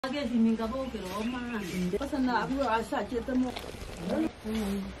Targeting your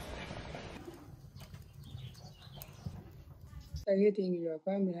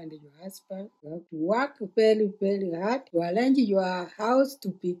family and your husband. You have to work very, very hard to arrange your house to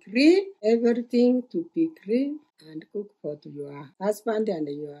be clean, everything to be clean, and cook for your husband and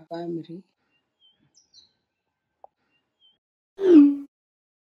your family.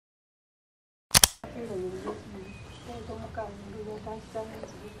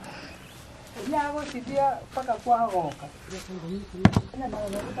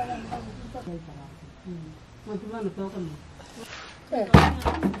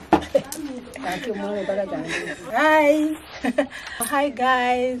 Hi. Hi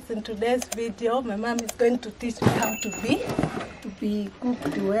guys, in today's video my mom is going to teach me how to be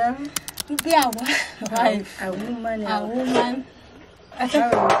cooked well, to be a wife, a woman How you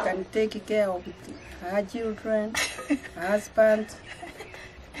can take care of her children, her husband,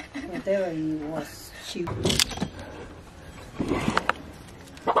 whatever he was. She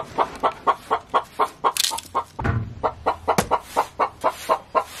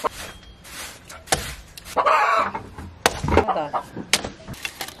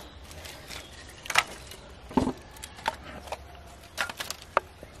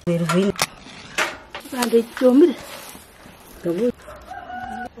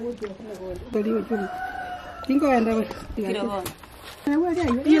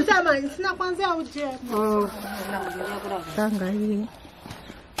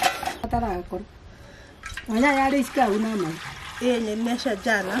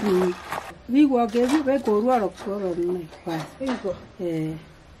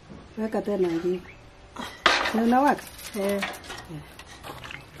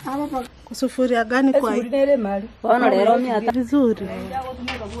Sufuria gani kwa hii? Wana leo mimi hata vizuri.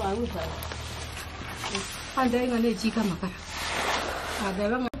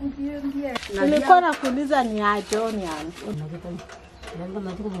 Nilikuwa nakuuliza ni aje ni yani.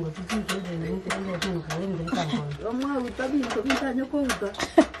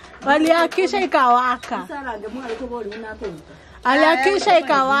 Waliakisha ikawaka. Aliakisha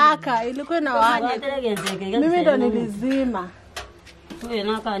ikawaka, ilikuwa inawaka. Mimi ndo nilizima. Wewe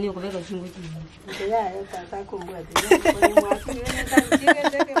naka ni ukubeka chingu chini.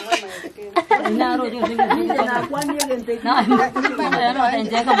 Na roho ndio na kwani ngente. Na na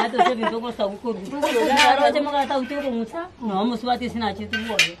ndio kama hata sasa ndio kwa huko. Na roho jamaa hata utiko musa. No muswati sina chitu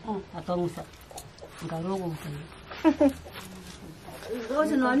bole. Atamusa. Ngarogo mfano. Roho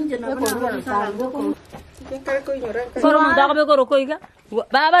no nje na kwa sababu. Soro mutaka be koro koiga.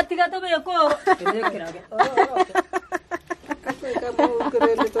 Baba tika to be ko.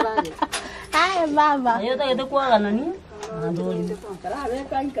 Hai baba. Ayo ta kwa nani? Andoli.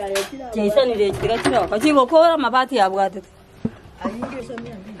 Jaisa ni le tira tira. Kachi gokora mabati yabwate.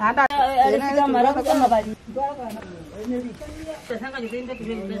 Handa alifika mara kwa mabati. Sasa ngaje ndio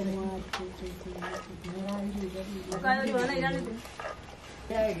kile. Kayo ni wana ilani.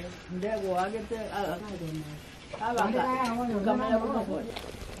 Ndego agete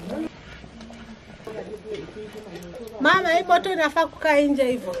Mama, hii moto inafaa kukaa nje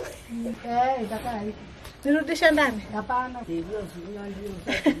hivyo. itakaa hivi. Nirudishe ndani? Hapana.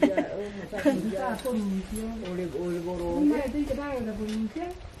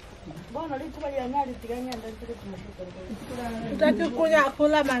 Utaki kunya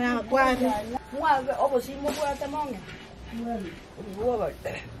kula mana kwani?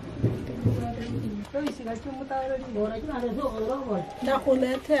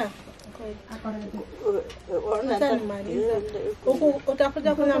 Nakuletea.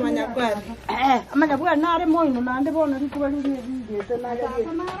 Utakuja kuna manyakwari. Manyakwari nare moyo na ande bona rikuba ruje tena nare.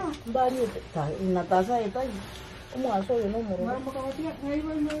 Mbari ina tasa ita. Umwaso yo no muro.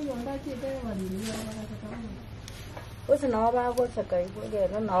 Ose na ba ko sakai ko ge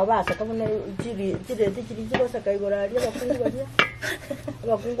na ba saka mune jiri ko sakai gorari ba kungu badia.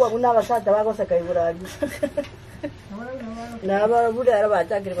 Ba kungu kuna ba sata ba ko sakai gorari. Na ba bude ara ba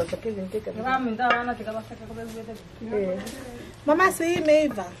chakiri ko sakai vinte ka. Ba minta ana tika ba saka ko be. Mama si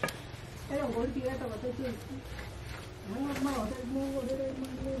imeiva. Era ngori tira ta batoche. Mama hotel mu gore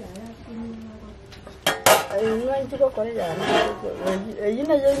Ay, chico con ella.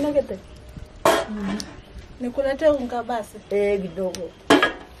 Ella ya que te. Nikulete unga basi. Kidogo.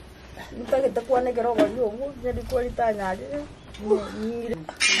 Nipake takuwa na kirogo ndio, jadi kwa litanya.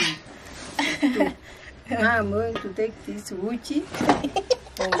 I'm going to take this uchi.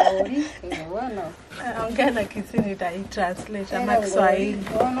 Ongori, ngwana. Ongea na Kisini ta translate ama Kiswahili.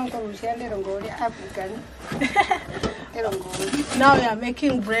 Ono kwa ushende ngori African. Now we are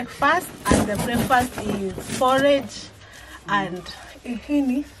making breakfast, and the breakfast is porridge and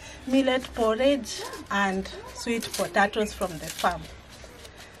Ihini, millet porridge and sweet potatoes from the farm.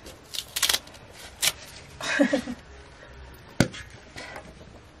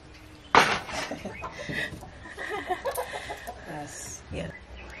 Yes. Yeah.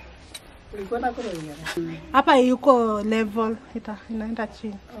 Ulikuwa kule hiyo. Hapa yuko level inaenda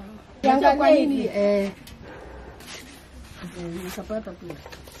chini. Yanga kwa nini nikapata pia.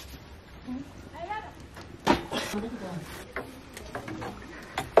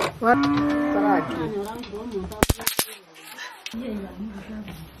 Paraki.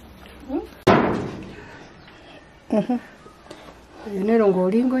 Nero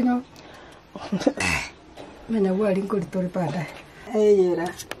ngolingo nyo. Mena bwa lingo litori pada.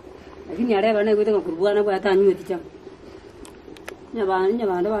 Eyera. Lakini areba na kwete kurubwana kwa tanyu eticha. Nyabana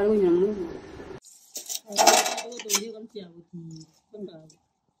bali kunywa mu.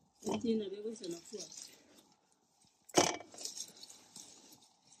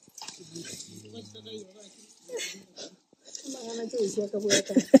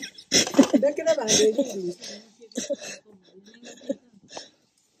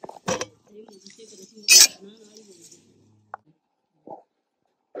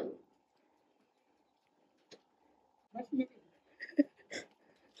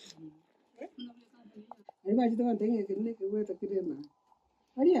 Alikuwa anataka ndenge kile kiwe takirema.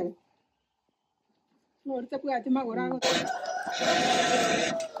 Alia. No, utakuwa atima gorago.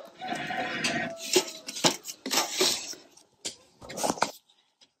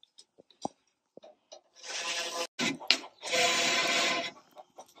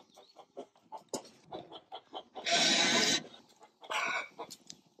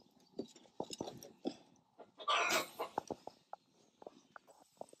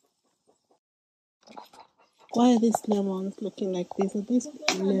 Why are these lemons looking like this? Are these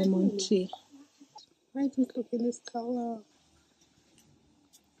lemon tea? Why is it looking this color?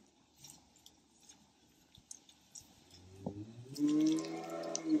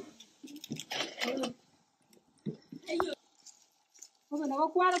 Oba na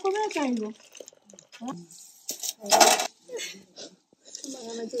kwara komeka hiyo.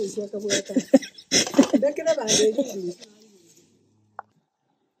 Mama anacheza kabweka. Ndekera bande hivi.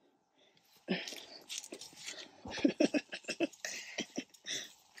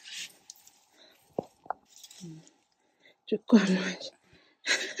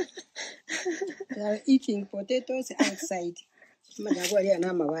 They are eating potatoes outside. Manyagwari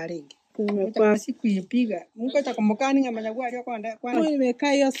ana mabaringi. Kwa siku ipiga. Mungu takamokani nga manyagwari yako anda kwa. Mimi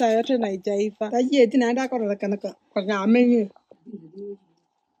nimekaa hiyo saa yote na haijaiva. Taji eti naenda kwa kana kwa ngamenye.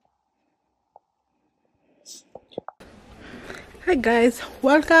 Hi guys,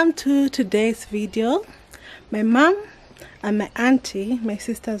 welcome to today's video. My mom and my auntie, my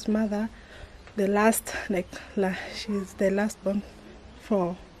sister's mother, she's the last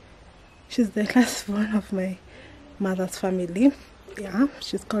born of my mother's family. Yeah,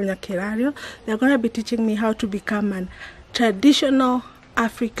 she's called Nyakirario. They're gonna be teaching me how to become an traditional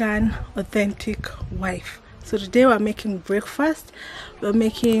African authentic wife. So today we're making breakfast. We're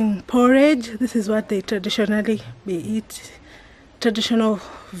making porridge. This is what they traditionally eat. Traditional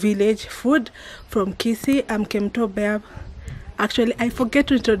village food from Kisii. I'm Kemto Bear. Actually, I forget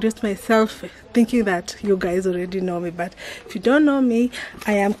to introduce myself, thinking that you guys already know me. But if you don't know me,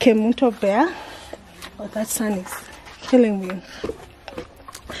 I am Kemto Bear. Oh, that sun is killing me.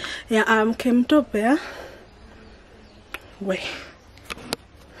 Yeah, I'm Kemto Bear. Wait.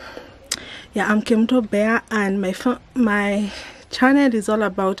 Yeah, I'm Kemto Bear, and my channel is all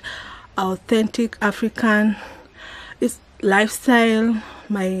about authentic African lifestyle,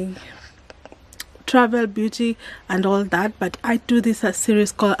 my travel, beauty and all that. But I do this a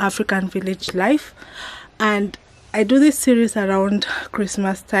series called African Village Life, and I do this series around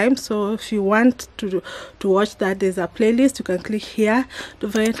Christmas time. So if you want to watch that, there's a playlist. You can click here.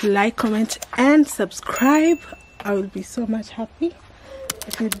 Don't forget to like, comment and subscribe. I will be so much happy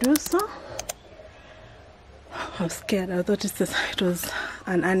if you do so. I'm scared. I thought it was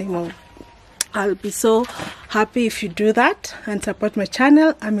an animal. I'll be so happy if you do that and support my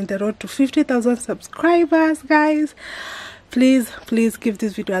channel. I'm in the road to 50,000 subscribers, guys. Please give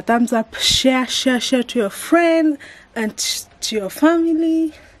this video a thumbs up. Share to your friends and to your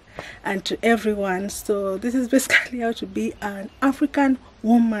family and to everyone. So this is basically how to be an African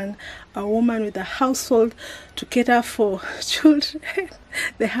woman, a woman with a household to cater for children,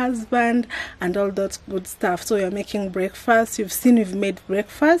 the husband and all that good stuff. So you're making breakfast. You've seen we've made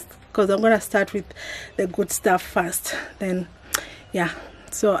breakfast, because I'm gonna start with the good stuff first, then yeah.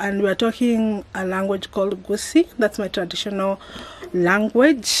 So, and we're talking a language called Gusi. That's my traditional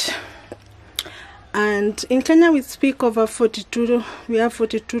language. And in Kenya we speak over 42, we have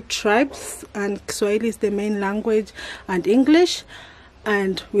 42 tribes, and Kiswahili is the main language, and English,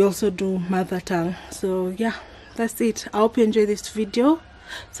 and we also do mother tongue. So yeah, that's it. I hope you enjoy this video.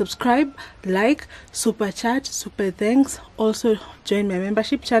 Subscribe, like, super chat, super thanks. Also join my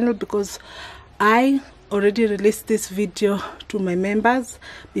membership channel, because I already released this video to my members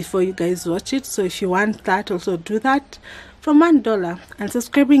before you guys watch it. So if you want that, also do that from $1, and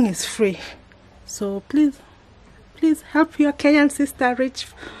subscribing is free. So please help your Kenyan sister reach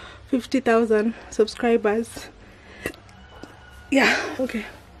 50,000 subscribers. Yeah, okay,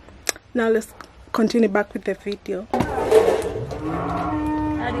 now let's continue back with the video.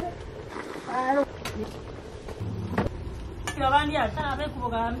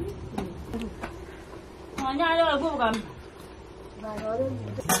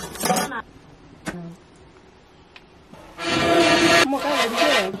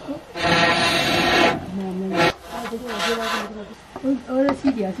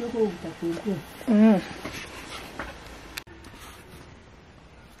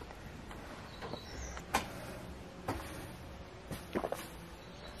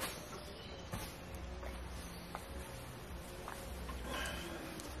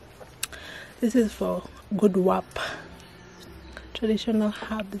 This is for good WAP, traditional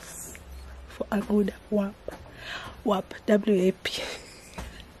herbs for a good WAP. WAP, W-A-P.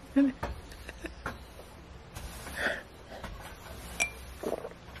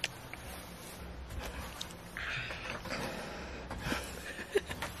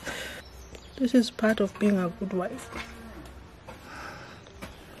 This is part of being a good wife.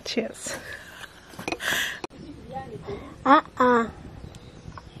 Cheers.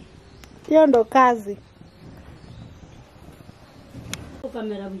 Hiyo ndo kazi.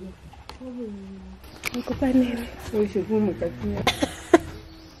 Nikupa nini?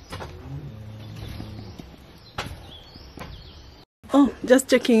 Oh, just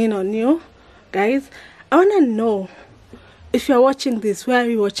checking in on you guys. I want to know, if you're watching this, where are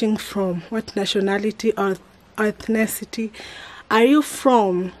you watching from? What nationality or ethnicity are you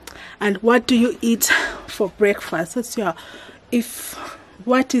from? And what do you eat for breakfast?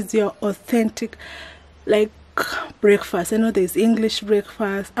 What is your authentic like breakfast? I know there's English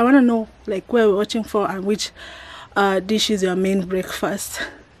breakfast. I want to know like where we're watching for and which dish is your main breakfast.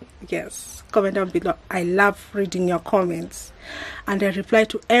 Yes, comment down below. I love reading your comments, and I reply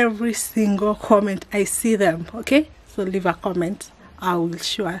to every single comment. I see them. Okay, so leave a comment. I will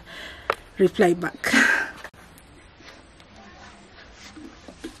sure reply back.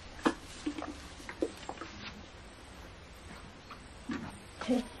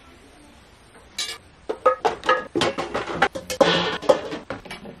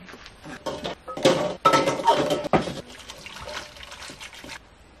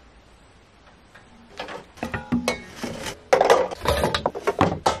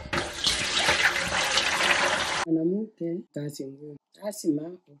 Mwanamke kazi ngumu.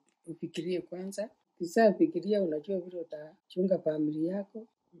 Lazima ufikirie kwanza. Kisha fikiria, unajua vile utachunga familia yako.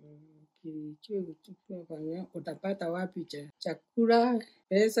 Utapata wapi chakula,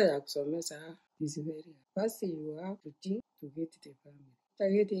 pesa ya kusomesha. Is very first you have to think to get the family. After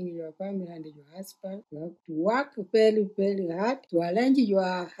getting your family and your husband, you have to work very, very hard to arrange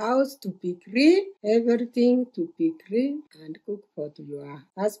your house to be clean, everything to be clean, and cook for your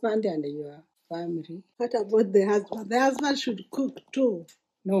husband and your family. What about the husband? The husband should cook too.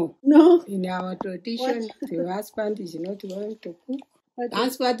 No. No. In our tradition, the husband is not going to cook. The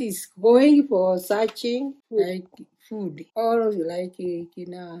husband is going for searching like food. Or like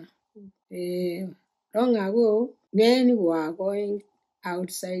long ago, men were going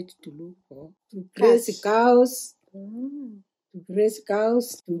outside to look for to graze cows,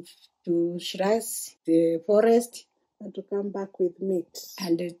 to shrubs, the forest, And to come back with meat.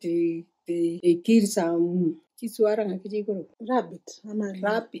 and they kill some Rabbit.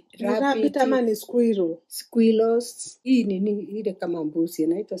 rabbit ama ni squirrel. squirrels. Hii nini ile kama mbuzi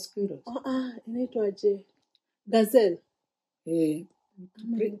inaitwa squirrels. Inaitwaje? Gazelle.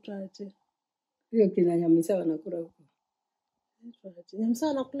 Inaitwaje? Hiyo kina nyamisa wanakula huko. Inaitwaje? Nyamisa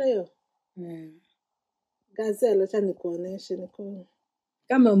wanakula hiyo? Gazelle, acha nikuoneshe niko.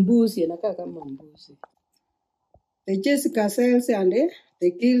 Kama mbuzi, inakaa kama mbuzi. They chase gazelles and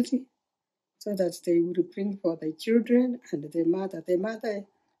they killed so that they would bring for the children and the mother. The mother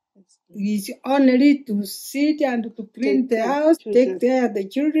is only to sit and to clean the house, take care of the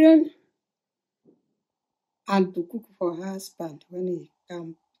children, and to cook for her husband when he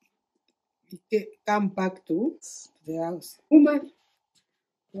come back to the house. Woman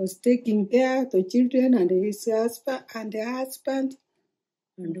was taking care of the children and his husband and the husband.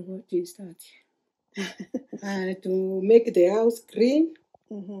 And what is that? And to make the house clean,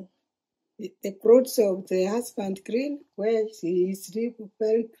 the clothes of the husband clean, where he sleep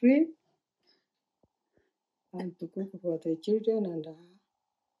very clean, and to cook for the children and the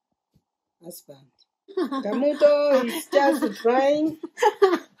husband. Kamuto is just trying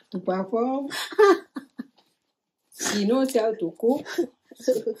to perform. She knows how to cook.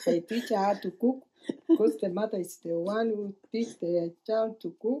 I teach her how to cook because the mother is the one who teach the child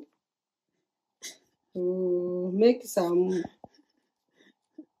to cook. To make some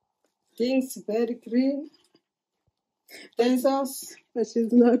things very clean, utensils, But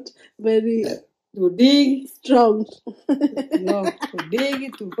she's not very to dig, strong. no, to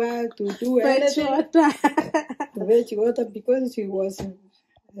dig, to buy, to do Fetch anything, water. to fetch water because she was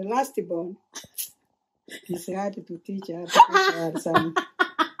the last born. It's hard to teach her because some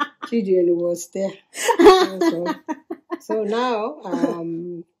children was there. So now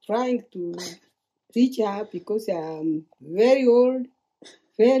I'm trying to teach her because I'm very old,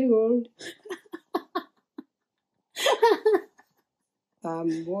 very old.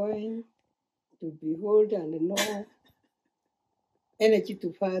 I'm going to be old and no energy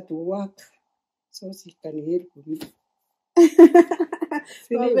to fire to work, so she can help me.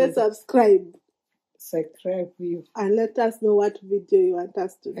 Always subscribe You and let us know what video you want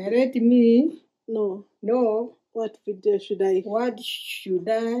us to do. let me No. what video should I? What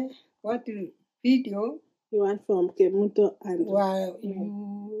video You want from Kemuto and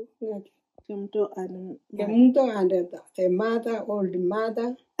Kemuto and the mother, old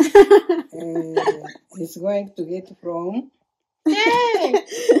mother, is going to get from.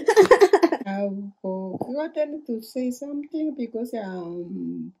 I've forgotten to say something because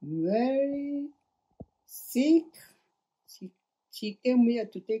I'm very sick. She came here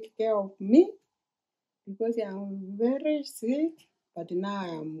to take care of me because I'm very sick, but now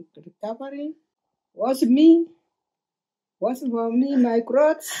I'm recovering. What's for me, my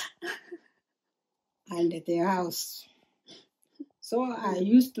clothes and the house. So I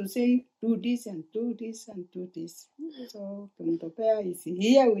used to say, do this and do this and do this. So Tumtopea is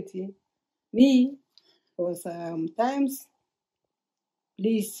here with me for some times.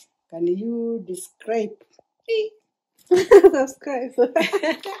 Please, can you describe? subscribe.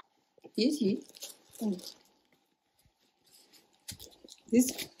 This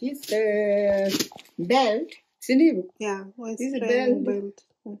belt, sleeve. Yeah, this belt.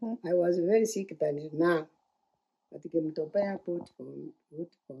 I was very sick then now. But Tumtopea put for me.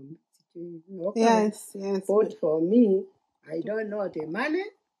 Okay. Yes. Put for me. I don't know the money,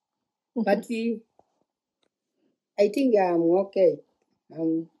 but I think I'm okay.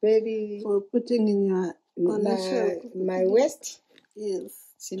 I'm very for putting in your my waist. Yes.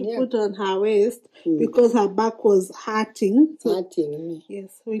 To put on her waist because her back was hurting.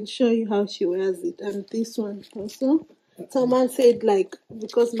 Yes, we'll show you how she wears it. And this one also. Someone said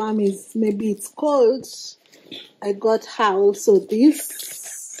because mom is maybe it's cold. I got her also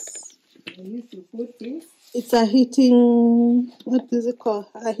this. I used to put this. It's a heating. What is it called?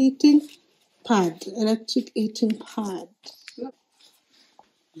 A heating pad, electric heating pad.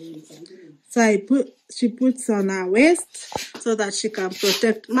 So she puts on her waist so that she can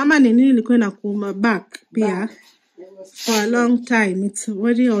protect. Mama nini ilikuwa inakuuma back pia for a long time. It's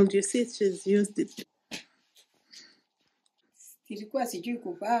very old. You see, she's used it. Ilikuwa sijui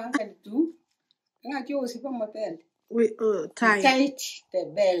kuvaa tu. Ngajua usipoma belt. Tight the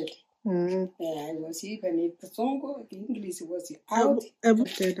belt. I was even in the song. The English was out.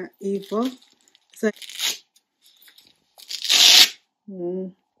 Evil. So,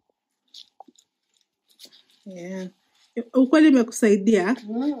 yeah. Ukweli imekusaidia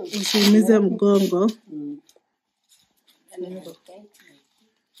usiumize mgongo.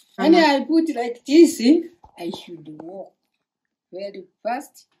 And I put like this, I should walk very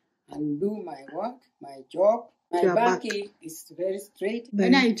fast and do my work, my job. My back is very straight.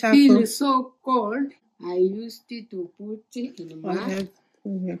 When I feel so cold, I used to put in my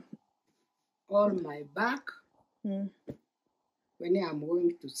all my back. When I'm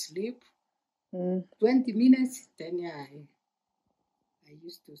going to sleep, 20 minutes, then I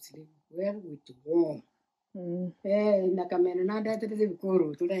used to sleep well with warm.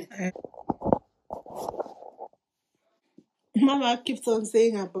 Mama keeps on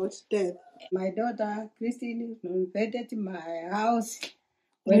saying about death. My daughter Christine renovated my house.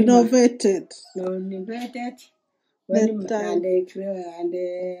 Renovated. And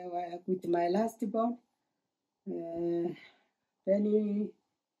with my last born. Then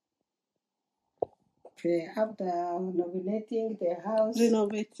after renovating the house,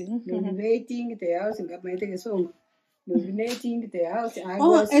 illuminating the house.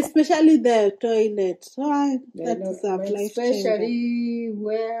 Especially the toilet. So that's a life changer. Especially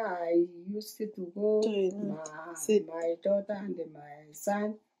where I used to go, my daughter and my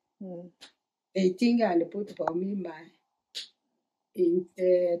son, they think and put for me in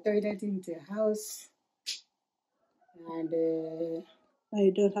the toilet in the house. And I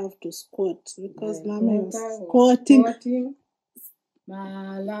don't have to squat because Mama was squatting.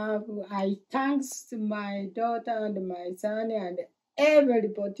 My love, I thanks my daughter and my son and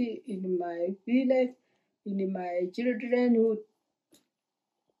everybody in my village, in my children.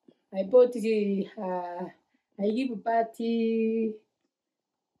 I bought I give party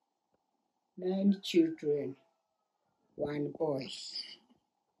 9 children, 1 boy.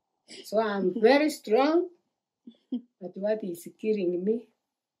 So I'm very strong. But what is killing me?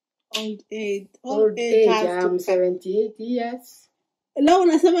 Old age. I'm 78 years. No,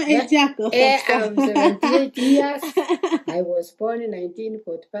 unasema age yako. I'm 78 years. I was born in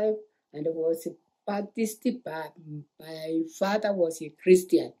 1945 and was Baptist. My father was a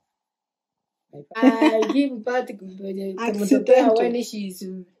Christian. I give birth when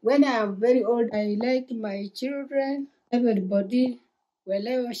I'm very old. I like my children, everybody.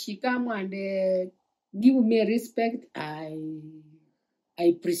 Whenever she come and give me respect, I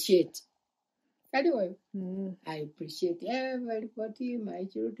appreciate. Anyway, I appreciate everybody, my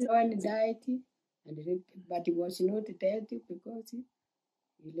children. One died, but he was not dead because he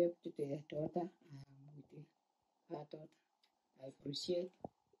left the daughter with her daughter. I appreciate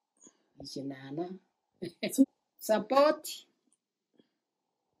his nana. Support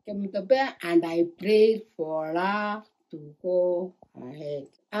and I pray for her to go ahead.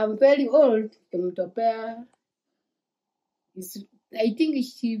 I'm very old. I think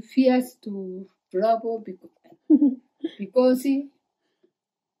she fears to travel because she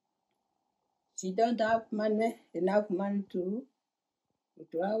don't have enough money to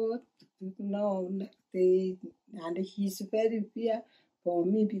travel. And she's very fear for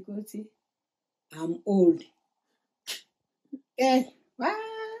me because I'm old.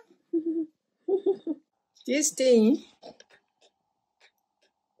 This thing,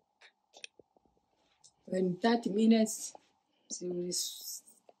 when 30 minutes, she will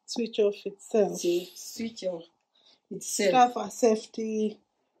switch off itself. Switch off itself. Stuff for safety,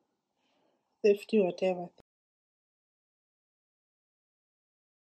 whatever.